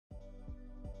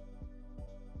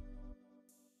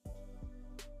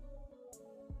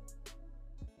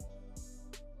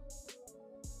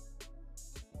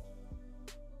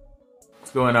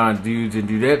What's going on, dudes and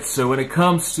dudettes? So when it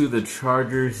comes to the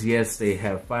Chargers, yes, they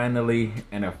have finally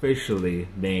and officially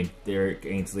named Derrick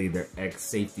Ansley their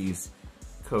ex-safeties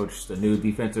coach, the new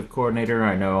defensive coordinator.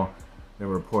 I know they're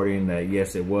reporting that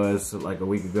yes, it was like a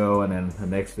week ago, and then the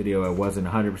next video it wasn't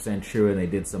 100% true, and they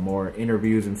did some more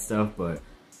interviews and stuff. But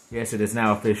yes, it is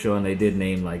now official, and they did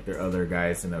name like their other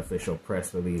guys in the official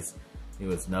press release. It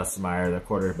was Nussmeier, the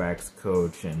quarterback's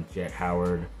coach, and Jet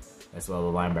Howard, as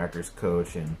well the linebackers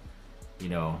coach, and you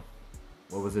know,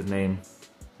 what was his name?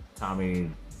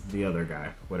 Tommy, the other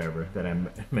guy, whatever, that I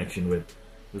mentioned with,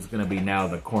 who's going to be now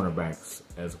the cornerbacks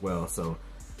as well. So,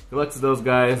 good luck to those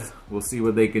guys. We'll see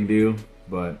what they can do.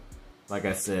 But, like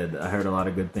I said, I heard a lot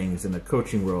of good things in the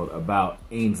coaching world about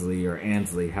Ansley, or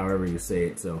Ansley, however you say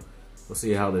it. So, we'll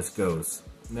see how this goes.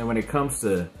 And then when it comes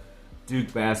to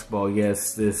Duke basketball,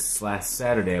 yes, this last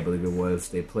Saturday, I believe it was,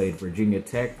 they played Virginia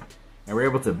Tech. And we're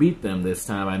able to beat them this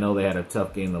time. I know they had a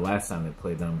tough game the last time they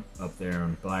played them up there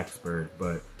in Blacksburg,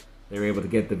 but they were able to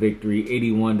get the victory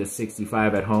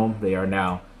 81-65 at home. They are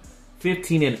now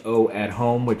 15-0 at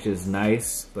home, which is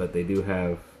nice, but they do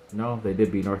have, no, they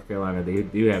did beat North Carolina. They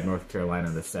do have North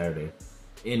Carolina this Saturday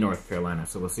in North Carolina,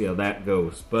 so we'll see how that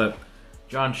goes. But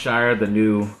John Shire, the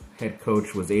new head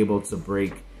coach, was able to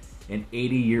break an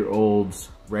 80-year-old's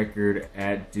record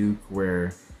at Duke,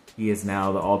 where he is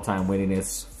now the all-time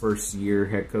winningest first-year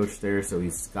head coach there, so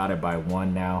he's got it by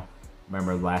 1 now.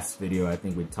 Remember last video, I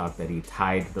think we talked that he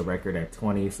tied the record at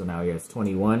 20, so now he has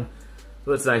 21.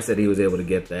 So it's nice that he was able to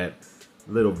get that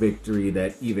little victory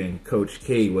that even Coach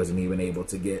K wasn't even able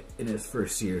to get in his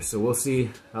first year. So we'll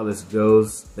see how this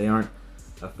goes. They aren't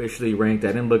officially ranked.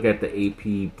 I didn't look at the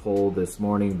AP poll this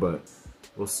morning, but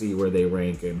we'll see where they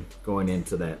rank and going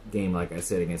into that game, like I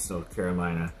said, against North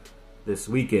Carolina this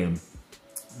weekend.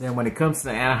 Then when it comes to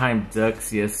the Anaheim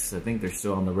Ducks, yes, I think they're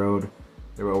still on the road.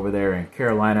 They were over there in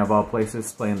Carolina, of all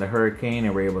places, playing the Hurricane,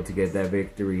 and were able to get that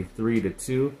victory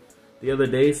 3-2 the other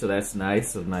day, so that's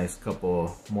nice. A nice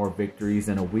couple more victories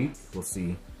in a week. We'll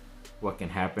see what can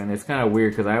happen. It's kind of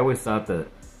weird because I always thought the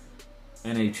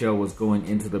NHL was going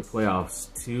into the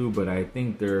playoffs too, but I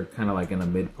think they're kind of like in the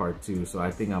mid part too, so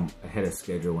I think I'm ahead of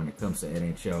schedule when it comes to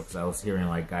NHL, because I was hearing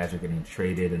like guys are getting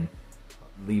traded and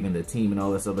leaving the team and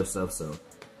all this other stuff, so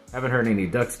haven't heard any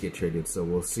Ducks get traded, so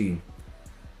we'll see.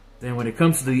 Then when it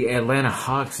comes to the Atlanta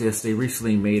Hawks, yes, they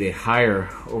recently made a hire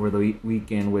over the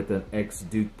weekend with an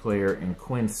ex-Duke player in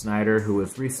Quinn Snyder, who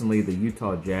was recently the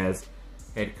Utah Jazz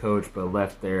head coach, but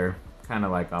left there kind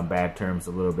of like on bad terms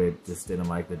a little bit, just didn't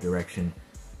like the direction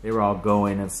they were all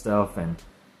going and stuff. And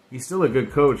he's still a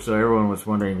good coach, so everyone was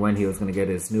wondering when he was going to get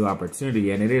his new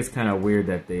opportunity. And it is kind of weird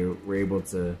that they were able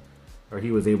to, or he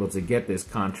was able to get this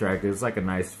contract. It was like a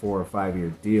nice 4 or 5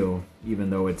 year deal, even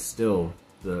though it's still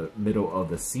the middle of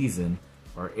the season,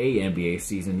 or a NBA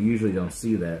season. You usually don't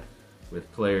see that with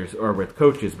players or with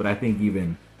coaches, but I think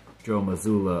even Joe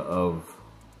Mazzulla of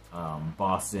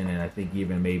Boston, and I think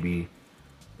even maybe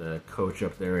the coach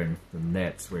up there in the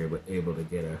Nets were able to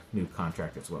get a new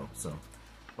contract as well. So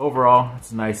overall,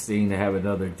 it's a nice thing to have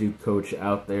another Duke coach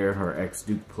out there, or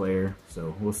ex-Duke player.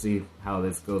 So we'll see how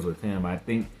this goes with him. I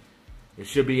think it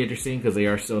should be interesting because they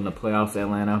are still in the playoffs,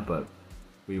 Atlanta, but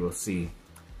we will see.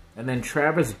 And then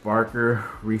Travis Barker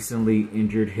recently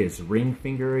injured his ring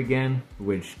finger again,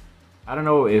 which I don't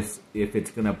know if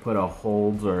it's going to put a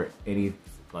hold or any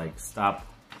like start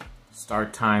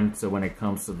time to when it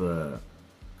comes to the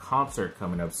concert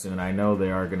coming up soon. I know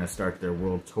they are going to start their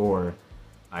world tour,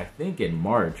 I think in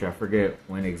March. I forget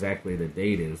when exactly the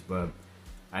date is, but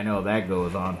I know that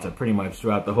goes on to pretty much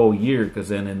throughout the whole year, because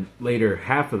then in later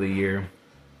half of the year,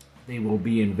 they will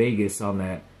be in Vegas on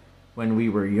that When We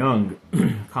Were Young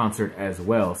concert as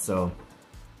well. So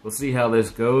we'll see how this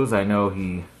goes. I know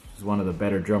he is one of the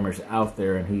better drummers out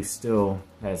there, and he still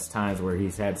has times where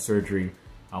he's had surgery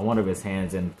on one of his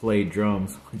hands and played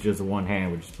drums with just one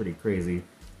hand, which is pretty crazy,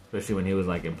 especially when he was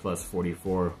like in plus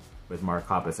 44 with Mark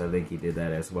Hoppus. I think he did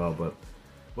that as well, but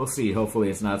we'll see. Hopefully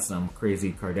it's not some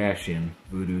crazy Kardashian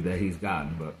voodoo that he's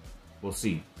gotten, but we'll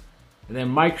see. And then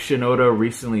Mike Shinoda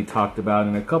recently talked about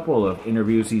in a couple of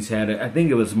interviews he's had, I think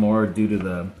it was more due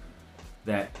to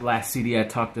that last CD I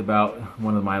talked about,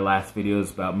 one of my last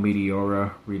videos about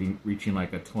Meteora reaching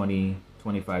like a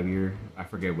 25 year, I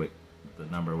forget what the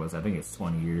number was, I think it's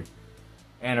 20-year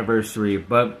anniversary.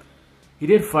 But he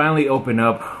did finally open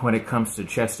up when it comes to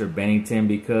Chester Bennington,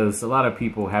 because a lot of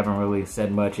people haven't really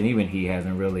said much, and even he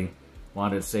hasn't really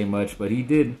wanted to say much, but he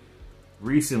did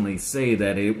recently say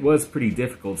that it was pretty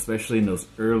difficult, especially in those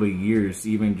early years,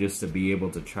 even just to be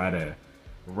able to try to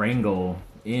wrangle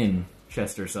in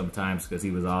Chester sometimes, because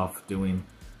he was off doing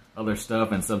other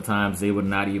stuff, and sometimes they would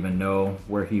not even know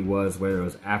where he was, whether it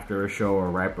was after a show or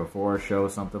right before a show,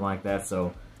 something like that.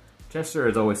 So Chester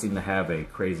has always seemed to have a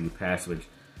crazy past, which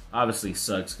obviously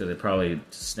sucks because it probably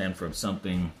stemmed from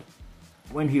something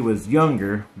when he was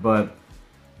younger, but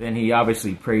then he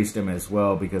obviously praised him as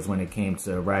well, because when it came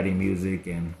to writing music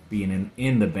and being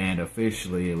in the band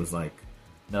officially, it was like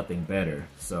nothing better.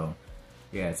 So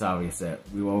yeah, it's obvious that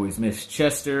we will always miss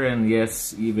Chester, and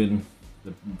yes, even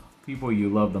the people you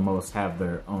love the most have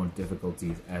their own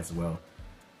difficulties as well.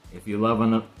 If you love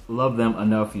them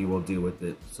enough, you will deal with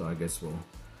it. So I guess we'll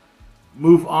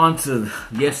move on to,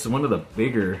 yes, one of the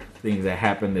bigger things that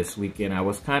happened this weekend. I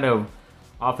was kind of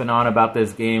off and on about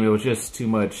this game. It was just too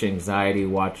much anxiety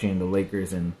watching the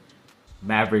Lakers and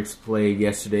Mavericks play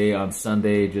yesterday on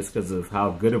Sunday, just because of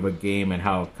how good of a game and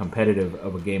how competitive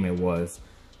of a game it was.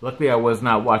 Luckily, I was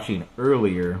not watching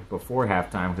earlier before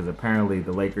halftime, because apparently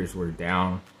the Lakers were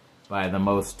down by the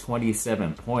most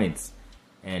 27 points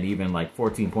and even like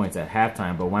 14 points at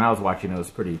halftime. But when I was watching, it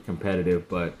was pretty competitive.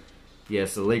 But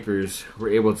yes, the Lakers were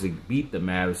able to beat the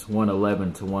Mavs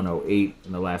 111 to 108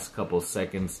 in the last couple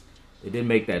seconds. They did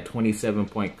make that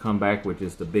 27-point comeback, which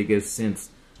is the biggest since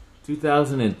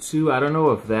 2002. I don't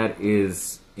know if that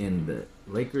is in the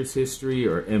Lakers history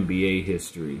or NBA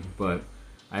history, but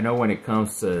I know when it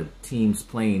comes to teams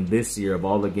playing this year, of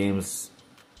all the games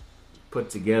put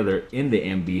together in the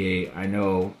NBA, I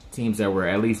know teams that were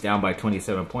at least down by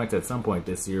 27 points at some point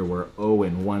this year were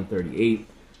 0-138.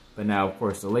 But now, of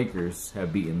course, the Lakers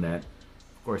have beaten that.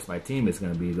 Of course, my team is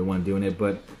going to be the one doing it.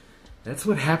 But that's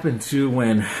what happened too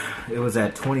when it was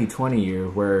that 2020 year,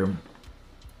 where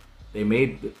they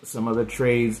made some of the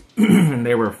trades and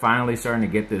they were finally starting to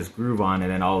get this groove on. And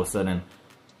then all of a sudden,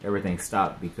 everything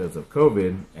stopped because of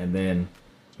COVID. And then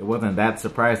it wasn't that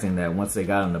surprising that once they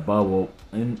got in the bubble,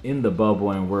 in the bubble,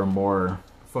 and were more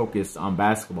focused on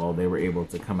basketball, they were able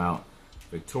to come out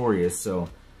victorious. So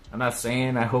I'm not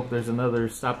saying I hope there's another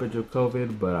stoppage of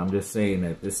COVID, but I'm just saying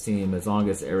that this team, as long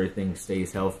as everything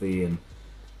stays healthy and,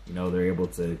 you know, they're able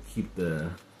to keep the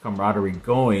camaraderie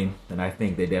going, then I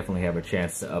think they definitely have a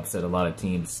chance to upset a lot of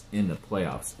teams in the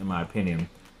playoffs, in my opinion.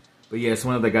 But yes,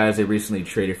 one of the guys they recently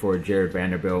traded for, Jared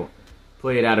Vanderbilt,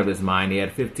 played out of his mind. He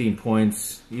had 15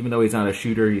 points. Even though he's not a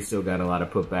shooter, he still got a lot of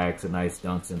putbacks and nice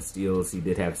dunks and steals. He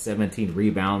did have 17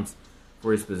 rebounds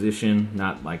for his position,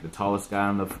 not like the tallest guy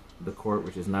on the court,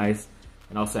 which is nice.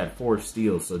 And also had 4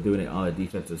 steals, so doing it on the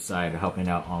defensive side, helping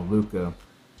out on Luka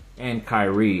and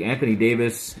Kyrie. Anthony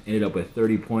Davis ended up with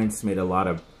 30 points, made a lot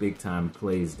of big-time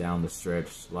plays down the stretch.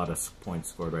 A lot of points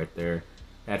scored right there.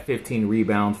 Had 15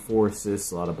 rebounds, 4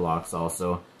 assists, a lot of blocks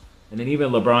also. And then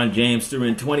even LeBron James threw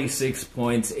in 26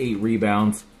 points, 8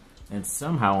 rebounds, and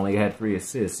somehow only had 3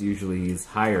 assists. Usually he's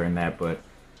higher in that, but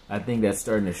I think that's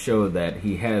starting to show that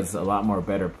he has a lot more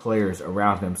better players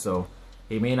around him. So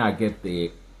he may not get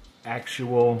the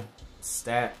actual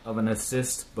stat of an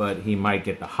assist, but he might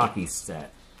get the hockey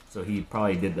stat. So he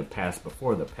probably did the pass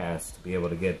before the pass to be able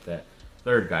to get that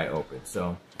third guy open.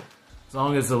 So as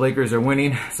long as the Lakers are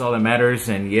winning, that's all that matters.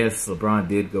 And yes, LeBron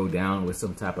did go down with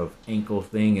some type of ankle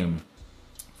thing, and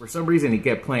for some reason he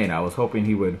kept playing. I was hoping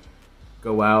he would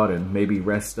go out and maybe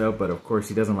rest up, but of course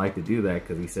he doesn't like to do that,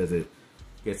 because he says it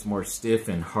gets more stiff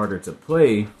and harder to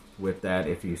play with that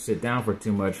if you sit down for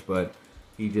too much. But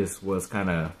he just was kind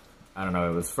of, I don't know,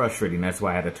 it was frustrating. That's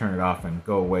why I had to turn it off and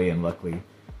go away, and luckily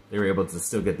they were able to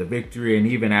still get the victory. And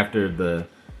even after the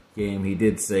game, he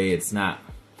did say it's not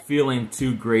feeling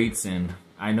too great, and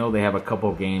I know they have a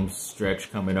couple games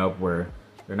stretch coming up where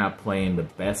they're not playing the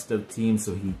best of teams,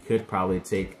 so he could probably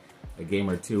take a game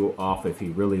or 2 off if he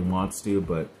really wants to.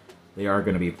 But they are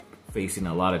going to be facing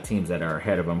a lot of teams that are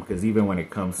ahead of him, because even when it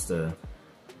comes to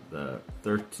the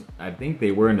 13th, I think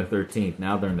they were in the 13th,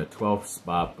 now they're in the 12th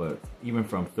spot, but even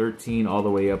from 13 all the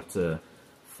way up to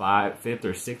 5th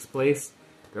or 6th place,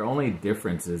 their only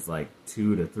difference is like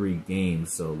 2 to 3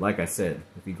 games. So like I said,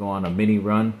 if you go on a mini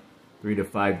run, 3 to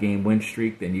 5 game win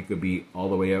streak, then you could be all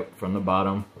the way up from the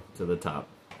bottom to the top,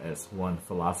 as one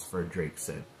philosopher Drake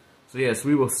said. So yes,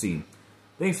 we will see.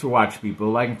 Thanks for watching,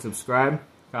 people. Like and subscribe.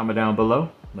 Comment down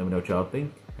below. Let me know what y'all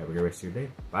think. Have a great rest of your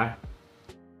day. Bye.